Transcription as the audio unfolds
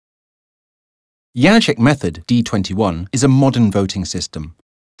Janeček method D21 is a modern voting system.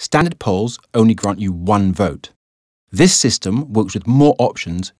 Standard polls only grant you one vote. This system works with more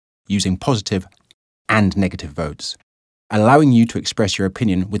options using positive and negative votes, allowing you to express your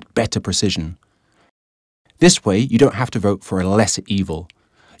opinion with better precision. This way, you don't have to vote for a lesser evil.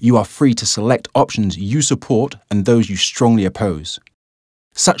 You are free to select options you support and those you strongly oppose.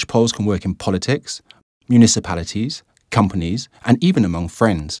 Such polls can work in politics, municipalities, companies, and even among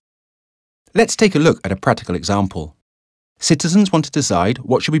friends. Let's take a look at a practical example. Citizens want to decide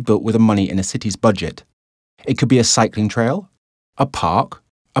what should be built with the money in a city's budget. It could be a cycling trail, a park,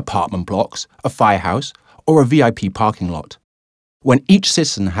 apartment blocks, a firehouse, or a VIP parking lot. When each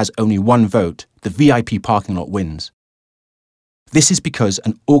citizen has only one vote, the VIP parking lot wins. This is because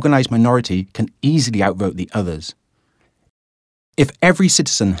an organised minority can easily outvote the others. If every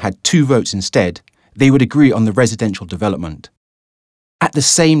citizen had 2 votes instead, they would agree on the residential development. At the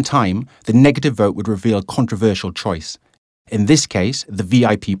same time, the negative vote would reveal a controversial choice, in this case, the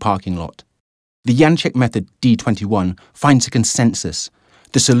VIP parking lot. The Janeček method D21 finds a consensus,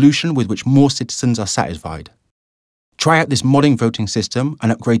 the solution with which more citizens are satisfied. Try out this modern voting system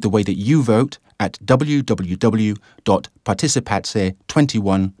and upgrade the way that you vote at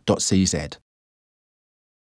www.participatse21.cz.